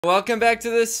Welcome back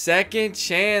to the second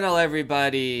channel,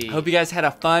 everybody. Hope you guys had a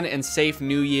fun and safe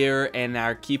new year and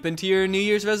are keeping to your New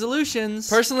Year's resolutions.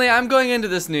 Personally, I'm going into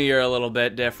this new year a little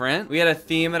bit different. We had a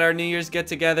theme at our New Year's get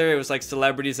together. It was like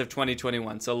celebrities of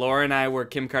 2021. So Laura and I were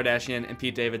Kim Kardashian and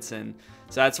Pete Davidson.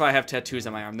 So that's why I have tattoos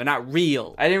on my arm. They're not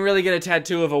real. I didn't really get a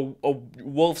tattoo of a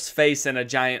wolf's face and a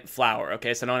giant flower,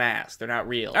 okay? So don't ask. They're not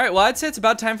real. All right, well, I'd say it's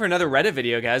about time for another Reddit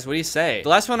video, guys. What do you say? The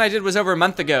last one I did was over a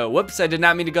month ago. Whoops, I did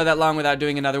not mean to go that long without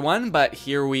doing another one, but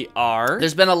here we are.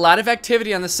 There's been a lot of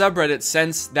activity on the subreddit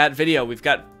since that video. We've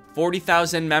got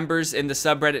 40,000 members in the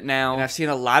subreddit now, and I've seen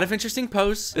a lot of interesting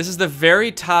posts. This is the very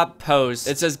top post.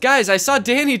 It says, guys, I saw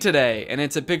Danny today, and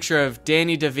it's a picture of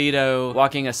Danny DeVito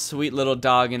walking a sweet little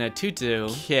dog in a tutu.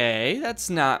 Okay, that's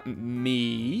not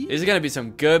me. There's gonna be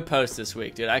some good posts this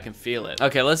week, dude. I can feel it.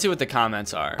 Okay, let's see what the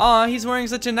comments are. Aw, he's wearing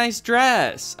such a nice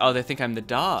dress. Oh, they think I'm the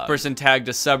dog. Person tagged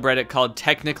a subreddit called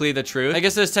Technically the Truth. I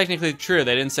guess it's technically true.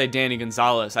 They didn't say Danny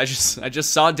Gonzalez. I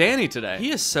just saw Danny today.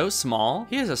 He is so small.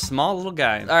 He is a small little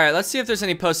guy. All right, let's see if there's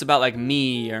any posts about like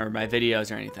me or my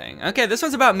videos or anything. Okay, this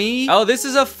one's about me. Oh, this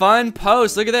is a fun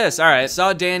post. Look at this. All right,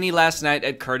 saw Danny last night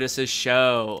at Curtis's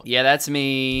show. Yeah, that's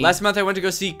me. Last month I went to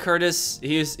go see Curtis.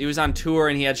 He was on tour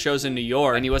and he had shows in New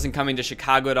York and he wasn't coming to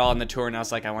Chicago at all on the tour, and I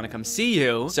was like, I want to come see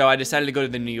you. So I decided to go to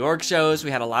the New York shows.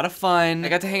 We had a lot of fun. I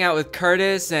got to hang out with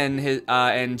Curtis and his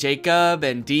and Jacob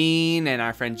and Dean and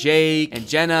our friend Jake and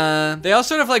Jenna. They all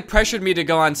sort of like pressured me to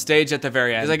go on stage at the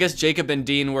very end, because I guess Jacob and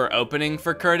Dean were opening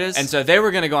for Curtis. And so they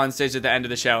were gonna go on stage at the end of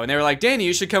the show, and they were like, Danny,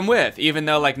 you should come with, even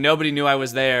though like nobody knew I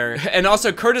was there. And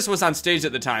also Curtis was on stage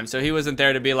at the time, so he wasn't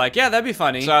there to be like, yeah, that'd be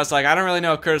funny. So I was like, I don't really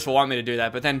know if Curtis will want me to do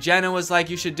that. But then Jenna was like,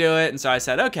 you should do it. And so I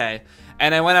said, okay.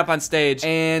 And I went up on stage,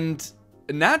 and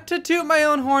not to toot my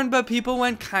own horn, but people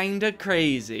went kinda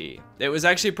crazy. It was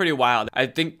actually pretty wild. I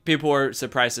think people were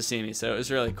surprised to see me, so it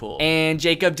was really cool. And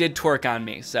Jacob did twerk on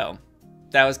me, so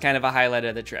that was kind of a highlight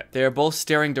of the trip. They were both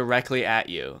staring directly at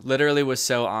you. Literally was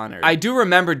so honored. I do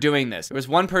remember doing this. There was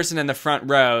one person in the front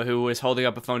row who was holding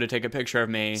up a phone to take a picture of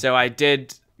me. So I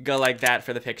did go like that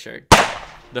for the picture.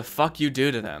 The fuck you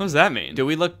do to them? What does that mean? Do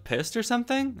we look pissed or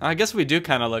something? I guess we do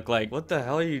kind of look like, what the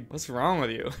hell are you, what's wrong with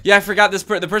you? Yeah, I forgot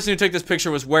the person who took this picture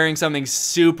was wearing something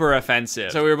super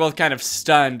offensive. So we were both kind of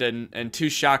stunned and too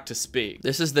shocked to speak.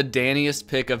 This is the Danniest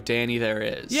pic of Danny there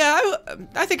is. Yeah,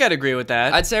 I think I'd agree with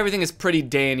that. I'd say everything is pretty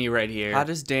Danny right here. How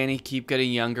does Danny keep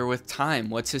getting younger with time?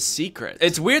 What's his secret?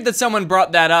 It's weird that someone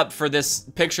brought that up for this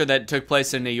picture that took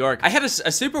place in New York. I had a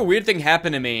super weird thing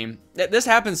happen to me. This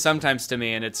happens sometimes to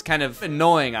me, and it's kind of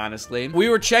annoying, honestly. We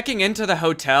were checking into the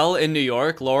hotel in New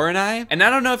York, Laura and I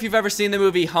don't know if you've ever seen the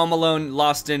movie Home Alone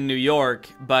Lost in New York,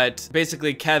 but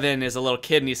basically Kevin is a little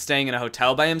kid and he's staying in a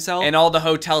hotel by himself, and all the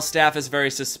hotel staff is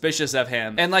very suspicious of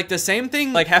him. And like the same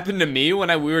thing like happened to me when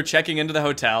we were checking into the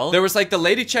hotel. There was like the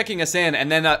lady checking us in,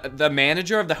 and then the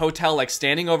manager of the hotel like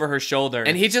standing over her shoulder,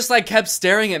 and he just like kept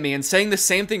staring at me and saying the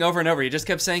same thing over and over. He just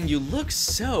kept saying, you look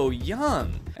so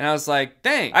young. And I was like,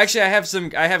 thanks. Actually,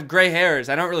 I have gray hairs.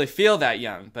 I don't really feel that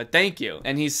young, but thank you.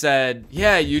 And he said,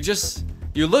 yeah,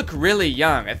 you look really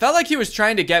young. I felt like he was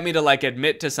trying to get me to like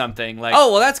admit to something, like,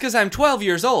 oh, well, that's because I'm 12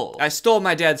 years old. I stole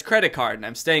my dad's credit card and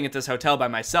I'm staying at this hotel by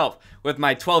myself with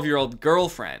my 12-year-old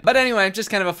girlfriend. But anyway, just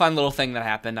kind of a fun little thing that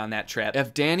happened on that trip.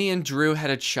 If Danny and Drew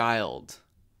had a child.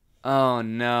 Oh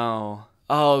no.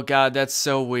 Oh god, that's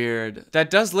so weird. That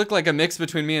does look like a mix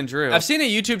between me and Drew. I've seen a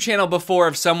YouTube channel before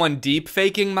of someone deep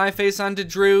faking my face onto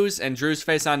Drew's and Drew's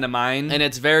face onto mine, and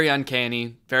it's very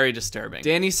uncanny, very disturbing.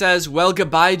 Danny says, well,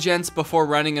 goodbye, gents, before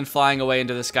running and flying away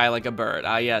into the sky like a bird.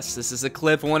 Ah yes, this is a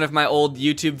clip from one of my old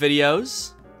YouTube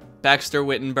videos. Baxter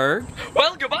Wittenberg.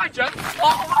 Well, goodbye, gents.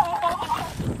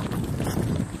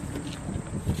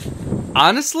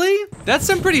 Honestly, that's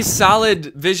some pretty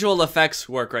solid visual effects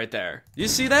work right there. You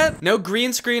see that? No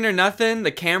green screen or nothing.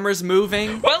 The camera's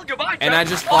moving. Well, goodbye, and I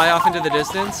just fly off into the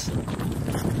distance.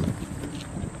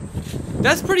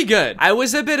 That's pretty good. I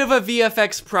was a bit of a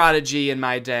VFX prodigy in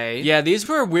my day. Yeah, these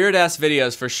were weird-ass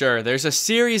videos for sure. There's a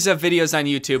series of videos on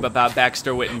YouTube about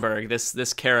Baxter Wittenberg,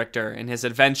 this character, and his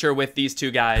adventure with these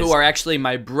two guys, who are actually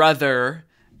my brother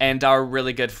and our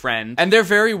really good friend. And they're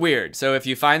very weird, so if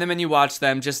you find them and you watch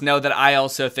them, just know that I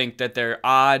also think that they're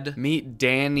odd. Meet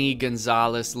Danny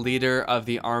Gonzalez, leader of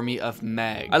the army of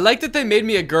Meg. I like that they made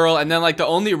me a girl, and then like the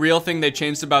only real thing they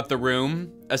changed about the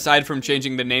room, aside from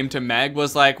changing the name to Meg,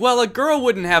 was like, well, a girl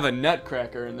wouldn't have a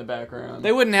nutcracker in the background.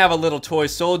 They wouldn't have a little toy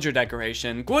soldier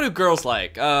decoration. What do girls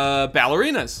like?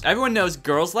 Ballerinas. Everyone knows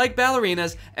girls like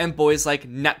ballerinas and boys like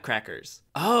nutcrackers.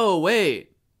 Oh, wait.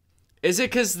 Is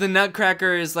it because the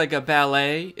Nutcracker is like a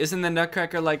ballet? Isn't the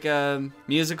Nutcracker like a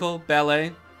musical,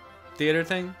 ballet, theater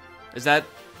thing? Is that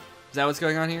Is that what's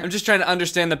going on here? I'm just trying to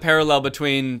understand the parallel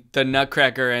between the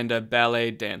Nutcracker and a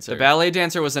ballet dancer. The ballet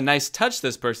dancer was a nice touch,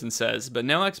 this person says, but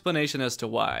no explanation as to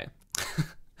why.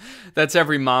 That's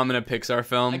every mom in a Pixar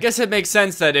film. I guess it makes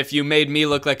sense that if you made me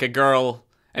look like a girl,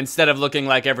 instead of looking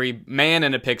like every man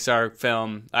in a Pixar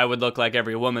film, I would look like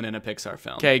every woman in a Pixar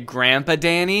film. Okay, Grandpa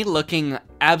Danny looking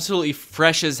absolutely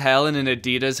fresh as hell in an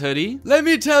Adidas hoodie. Let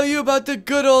me tell you about the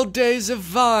good old days of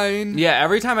Vine. Yeah,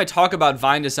 every time I talk about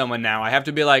Vine to someone now, I have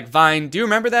to be like, Vine, do you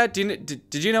remember that?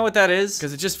 Did you know what that is?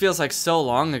 Because it just feels like so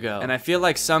long ago. And I feel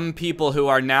like some people who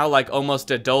are now like almost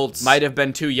adults might have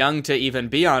been too young to even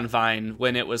be on Vine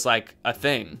when it was like a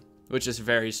thing, which is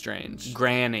very strange.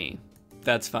 Granny.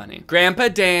 That's funny. Grandpa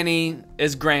Danny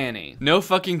is Granny. No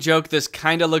fucking joke, this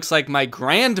kinda looks like my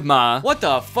grandma. What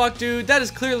the fuck, dude? That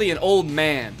is clearly an old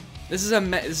man. This is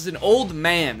an old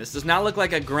man. This does not look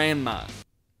like a grandma.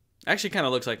 Actually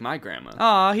kinda looks like my grandma.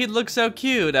 Aw, he'd look so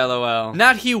cute, LOL.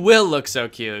 Not he will look so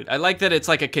cute. I like that it's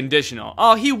like a conditional.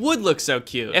 Oh, he would look so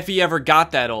cute if he ever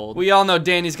got that old. We all know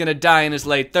Danny's gonna die in his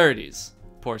late 30s.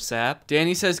 Poor sap.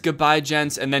 Danny says goodbye,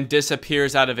 gents, and then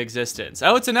disappears out of existence.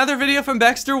 Oh, it's another video from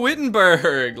Baxter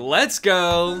Wittenberg. Let's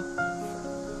go.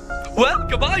 Well,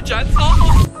 goodbye, gents.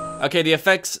 Oh. Okay, the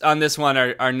effects on this one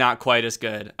are not quite as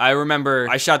good. I remember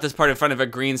I shot this part in front of a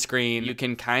green screen. You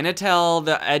can kind of tell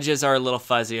the edges are a little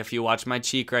fuzzy if you watch my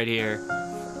cheek right here.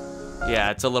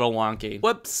 Yeah, it's a little wonky.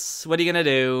 Whoops, what are you gonna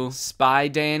do? Spy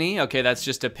Danny? Okay, that's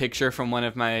just a picture from one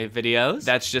of my videos.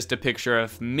 That's just a picture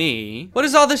of me. What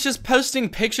is all this just posting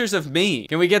pictures of me?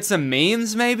 Can we get some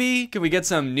memes maybe? Can we get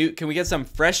some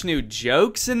fresh new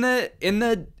jokes in the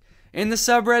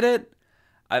subreddit?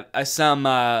 Some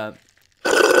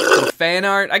fan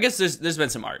art? I guess there's been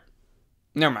some art.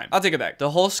 Never mind, I'll take it back. The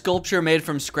whole sculpture made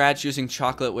from scratch using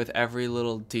chocolate with every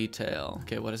little detail.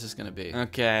 Okay, what is this gonna be?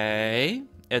 Okay.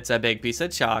 It's a big piece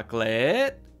of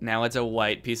chocolate. Now it's a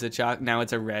white piece of chocolate. Now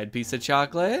it's a red piece of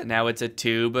chocolate. Now it's a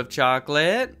tube of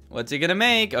chocolate. What's he gonna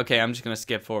make? Okay, I'm just gonna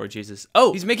skip forward, Jesus.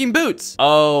 Oh, he's making boots.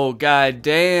 Oh, god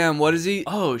damn, what is he?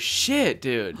 Oh, shit,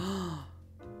 dude.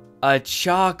 A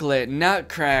chocolate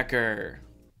nutcracker.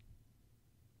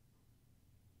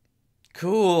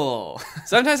 Cool.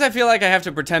 Sometimes I feel like I have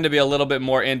to pretend to be a little bit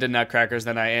more into nutcrackers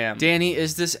than I am. Danny,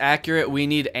 is this accurate? We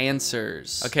need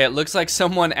answers. Okay, it looks like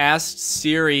someone asked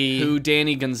Siri who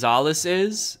Danny Gonzalez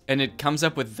is, and it comes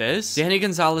up with this. Danny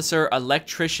Gonzalez, sir,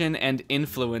 electrician and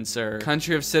influencer.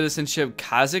 Country of citizenship,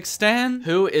 Kazakhstan?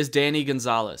 Who is Danny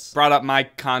Gonzalez? Brought up my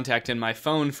contact in my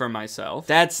phone for myself.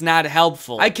 That's not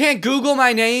helpful. I can't Google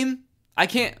my name. I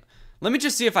can't. Let me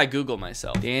just see if I Google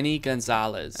myself. Danny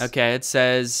Gonzalez. Okay, it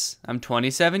says I'm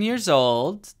 27 years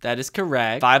old. That is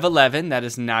correct. 5'11", that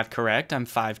is not correct. I'm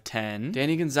 5'10".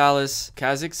 Danny Gonzalez,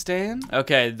 Kazakhstan?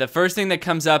 Okay, the first thing that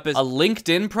comes up is a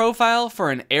LinkedIn profile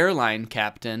for an airline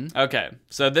captain. Okay,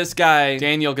 so this guy,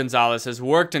 Daniel Gonzalez, has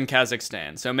worked in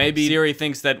Kazakhstan. So maybe Siri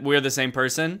thinks that we're the same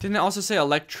person. Didn't it also say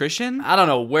electrician? I don't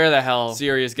know where the hell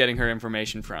Siri is getting her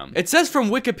information from. It says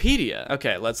from Wikipedia.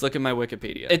 Okay, let's look at my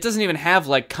Wikipedia. It doesn't even have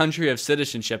like country of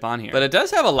citizenship on here, but it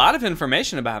does have a lot of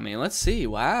information about me. Let's see.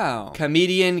 Wow.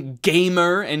 Comedian,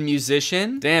 gamer, and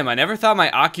musician. Damn, I never thought my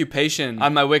occupation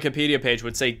on my Wikipedia page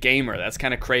would say gamer. That's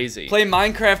kind of crazy. Play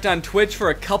Minecraft on Twitch for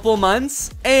a couple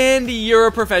months, and you're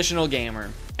a professional gamer.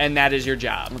 And that is your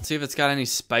job. Let's see if it's got any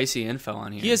spicy info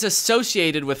on here. He is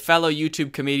associated with fellow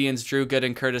YouTube comedians Drew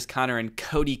Gooden, Curtis Connor, and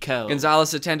Cody Ko.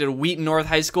 Gonzalez attended Wheaton North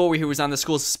High School, where he was on the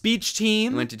school's speech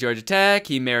team. He went to Georgia Tech.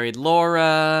 He married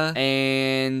Laura.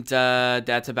 And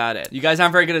that's about it. You guys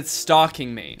aren't very good at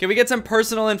stalking me. Can we get some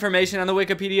personal information on the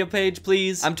Wikipedia page,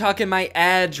 please? I'm talking my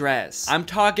address. I'm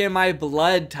talking my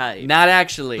blood type. Not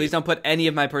actually. Please don't put any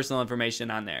of my personal information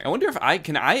on there. I wonder if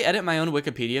can I edit my own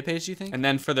Wikipedia page, do you think? And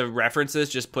then for the references,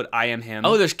 just put I am him.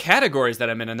 Oh, there's categories that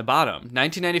I'm in the bottom.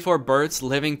 1994 births,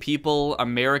 living people,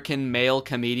 American male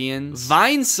comedians,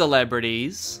 Vine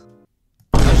celebrities.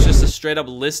 That's just a straight up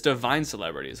list of Vine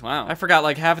celebrities. Wow. I forgot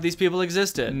like half of these people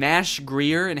existed. Nash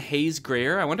Greer and Hayes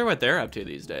Greer. I wonder what they're up to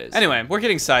these days. Anyway, we're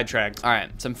getting sidetracked. All right,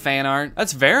 some fan art.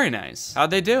 That's very nice.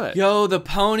 How'd they do it? Yo, the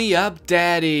Pony Up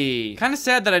Daddy. Kind of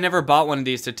sad that I never bought one of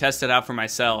these to test it out for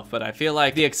myself, but I feel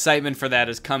like the excitement for that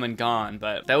has come and gone,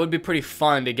 but that would be pretty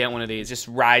fun to get one of these. Just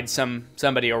ride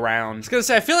somebody around. I was gonna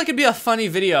say, I feel like it'd be a funny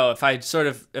video if I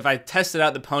tested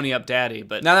out the Pony Up Daddy,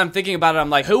 but now that I'm thinking about it, I'm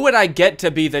like, who would I get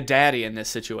to be the daddy in this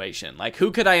situation? Like,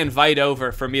 who could I invite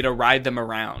over for me to ride them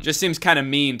around? Just seems kind of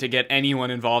mean to get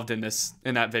anyone involved in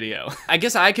that video. I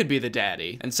guess I could be the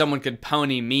daddy and someone could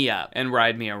pony me up and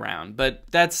ride me around, but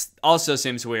that's also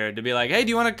seems weird to be like, hey, do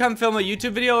you want to come film a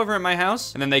YouTube video over at my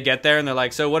house? And then they get there and they're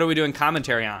like, so what are we doing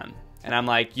commentary on? And I'm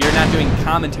like, you're not doing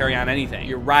commentary on anything.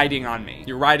 You're riding on me.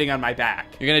 You're riding on my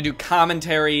back. You're gonna do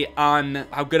commentary on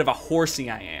how good of a horsey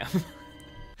I am.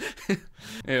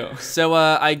 Ew. So,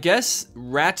 I guess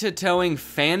Ratatoing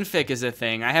fanfic is a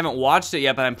thing. I haven't watched it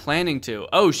yet, but I'm planning to.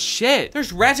 Oh, shit.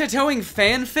 There's Ratatoing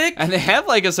fanfic? And they have,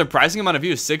 like, a surprising amount of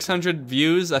views. 600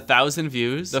 views, 1,000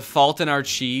 views. The Fault in Our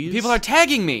Cheese. People are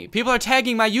tagging me. People are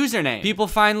tagging my username. People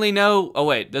finally know. Oh,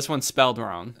 wait. This one's spelled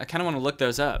wrong. I kind of want to look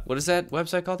those up. What is that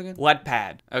website called again?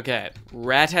 Wattpad. Okay.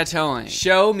 Ratatoing.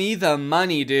 Show me the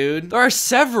money, dude. There are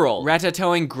several.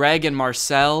 Ratatoing Greg and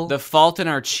Marcel. The Fault in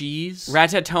Our Cheese.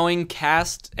 Ratatoing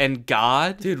Cast and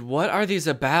God? Dude, what are these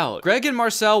about? Greg and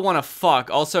Marcel wanna fuck.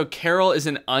 Also, Carol is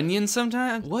an onion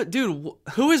sometimes? What? Dude,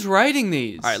 who is writing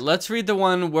these? All right, let's read the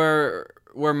one where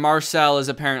Marcel is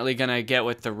apparently gonna get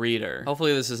with the reader.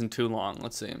 Hopefully this isn't too long.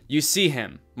 Let's see. You see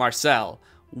him, Marcel,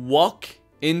 walk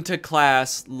into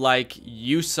class like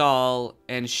you saw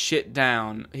and shit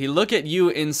down. He look at you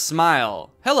and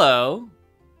smile. Hello,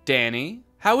 Danny.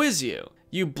 How is you?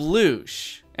 You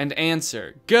bloosh and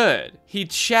answer, good. He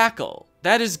chackle.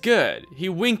 That is good. He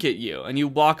wink at you and you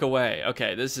walk away.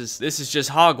 Okay, this is just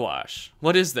hogwash.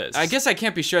 What is this? I guess I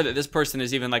can't be sure that this person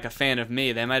is even like a fan of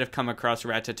me. They might have come across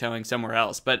Ratatoing somewhere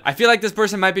else, but I feel like this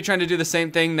person might be trying to do the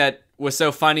same thing that was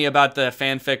so funny about the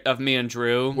fanfic of me and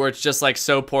Drew, where it's just like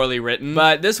so poorly written.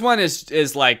 But this one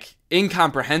is like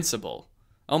incomprehensible.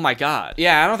 Oh my God.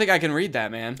 Yeah, I don't think I can read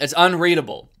that, man. It's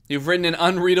unreadable. You've written an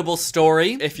unreadable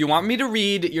story. If you want me to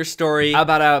read your story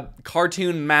about a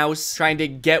cartoon mouse trying to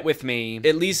get with me,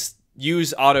 at least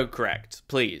use autocorrect,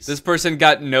 please. This person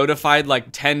got notified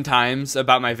like 10 times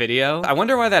about my video. I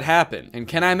wonder why that happened. And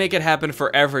can I make it happen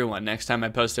for everyone next time I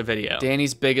post a video?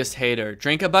 Danny's biggest hater.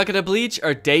 Drink a bucket of bleach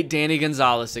or date Danny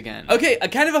Gonzalez again. Okay, a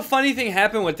kind of a funny thing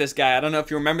happened with this guy. I don't know if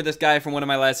you remember this guy from one of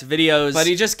my last videos, but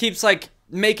he just keeps like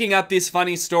making up these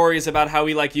funny stories about how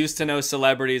he like used to know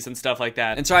celebrities and stuff like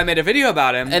that. And so I made a video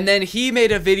about him, and then he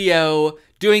made a video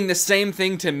doing the same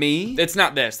thing to me. It's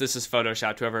not this. This is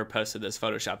photoshopped. Whoever posted this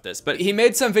photoshopped this. But he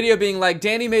made some video being like,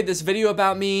 Danny made this video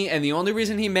about me, and the only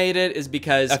reason he made it is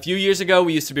because a few years ago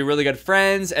we used to be really good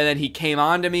friends, and then he came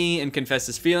on to me and confessed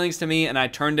his feelings to me, and I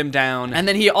turned him down. And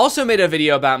then he also made a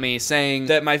video about me saying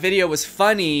that my video was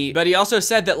funny, but he also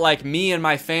said that like me and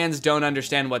my fans don't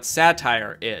understand what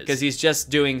satire is, because he's just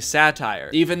doing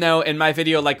satire. Even though in my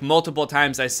video like multiple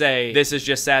times I say this is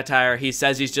just satire, he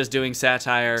says he's just doing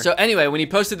satire. So anyway, when he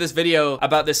posted this video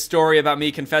about this story about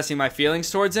me confessing my feelings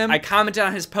towards him, I commented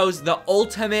on his post the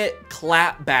ultimate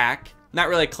clap back. Not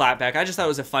really clap back, I just thought it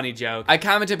was a funny joke. I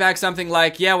commented back something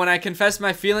like, yeah, when I confessed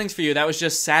my feelings for you, that was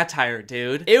just satire,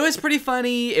 dude. It was pretty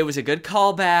funny, it was a good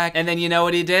callback, and then you know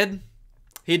what he did?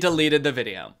 He deleted the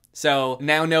video. So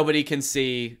now nobody can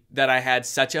see that I had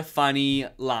such a funny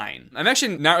line. I'm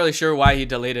actually not really sure why he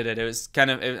deleted it. It was kind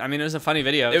of, I mean, it was a funny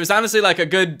video. It was honestly like a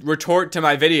good retort to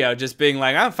my video, just being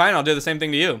like, oh, fine, I'll do the same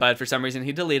thing to you. But for some reason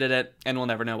he deleted it, and we'll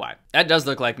never know why. That does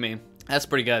look like me. That's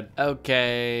pretty good.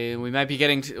 Okay, we might be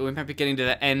getting to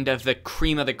the end of the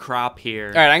cream of the crop here.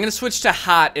 All right, I'm gonna switch to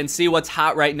hot and see what's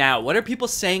hot right now. What are people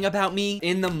saying about me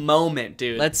in the moment,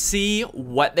 dude? Let's see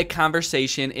what the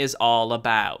conversation is all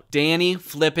about. Danny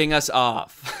flipping us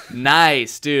off.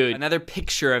 Nice, dude. Another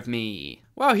picture of me.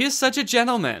 Wow, he is such a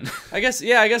gentleman. I guess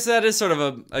that is sort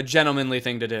of a gentlemanly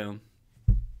thing to do.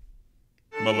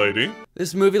 M'lady?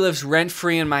 This movie lives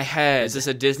rent-free in my head. Is this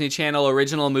a Disney Channel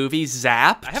original movie?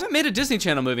 Zapped? I haven't made a Disney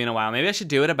Channel movie in a while. Maybe I should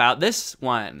do it about this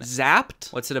one.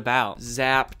 Zapped? What's it about?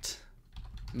 Zapped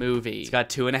movie. It's got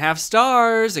 2.5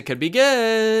 stars. It could be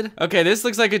good. Okay, this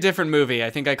looks like a different movie.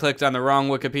 I think I clicked on the wrong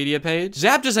Wikipedia page.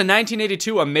 Zapped is a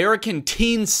 1982 American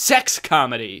teen sex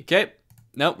comedy. Okay.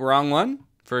 Nope, wrong one.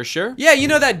 For sure. Yeah, you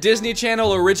know that Disney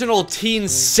Channel original teen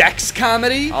sex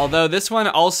comedy? Although this one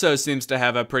also seems to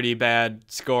have a pretty bad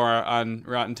score on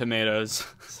Rotten Tomatoes.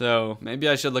 So maybe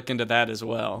I should look into that as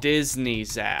well. Disney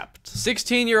Zapped.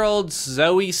 16-year-old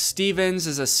Zoe Stevens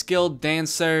is a skilled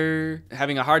dancer,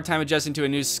 having a hard time adjusting to a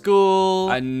new school,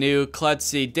 a new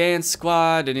klutzy dance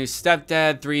squad, a new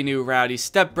stepdad, 3 new rowdy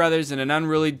stepbrothers, and an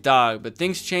unruly dog. But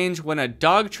things change when a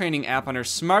dog training app on her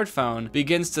smartphone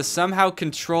begins to somehow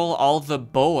control all the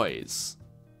boys.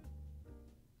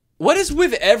 What is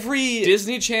with every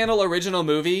Disney Channel original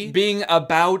movie being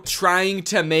about trying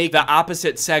to make the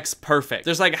opposite sex perfect?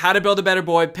 There's like How to Build a Better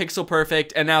Boy, Pixel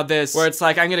Perfect, and now this, where it's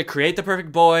like, I'm gonna create the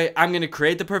perfect boy, I'm gonna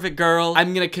create the perfect girl,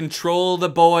 I'm gonna control the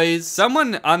boys.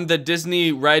 Someone on the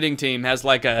Disney writing team has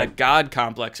like a god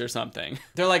complex or something.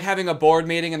 They're like having a board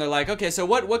meeting and they're like, okay, so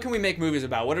what can we make movies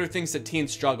about? What are things that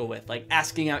teens struggle with? Like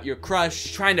asking out your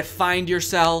crush, trying to find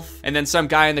yourself, and then some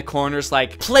guy in the corner's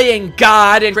like playing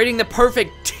God and creating the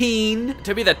perfect teen queen,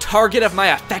 to be the target of my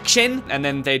affection, and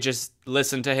then they just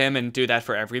listen to him and do that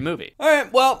for every movie. All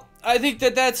right, well, I think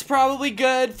that that's probably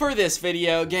good for this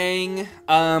video, gang.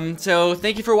 So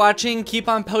thank you for watching. Keep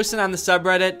on posting on the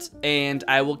subreddit, and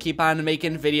I will keep on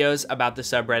making videos about the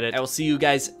subreddit. I will see you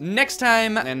guys next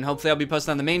time, and hopefully I'll be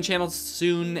posting on the main channel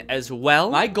soon as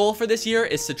well. My goal for this year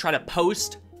is to try to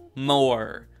post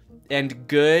more and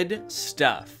good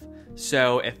stuff.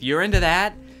 So if you're into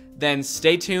that, then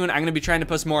stay tuned. I'm gonna be trying to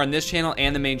post more on this channel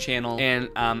and the main channel, and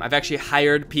I've actually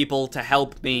hired people to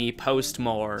help me post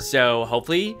more. So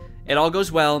hopefully it all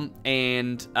goes well,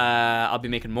 and I'll be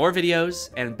making more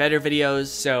videos and better videos.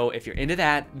 So if you're into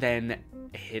that, then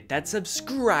hit that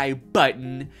subscribe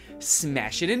button,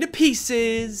 smash it into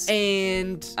pieces,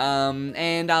 and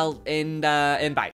bye.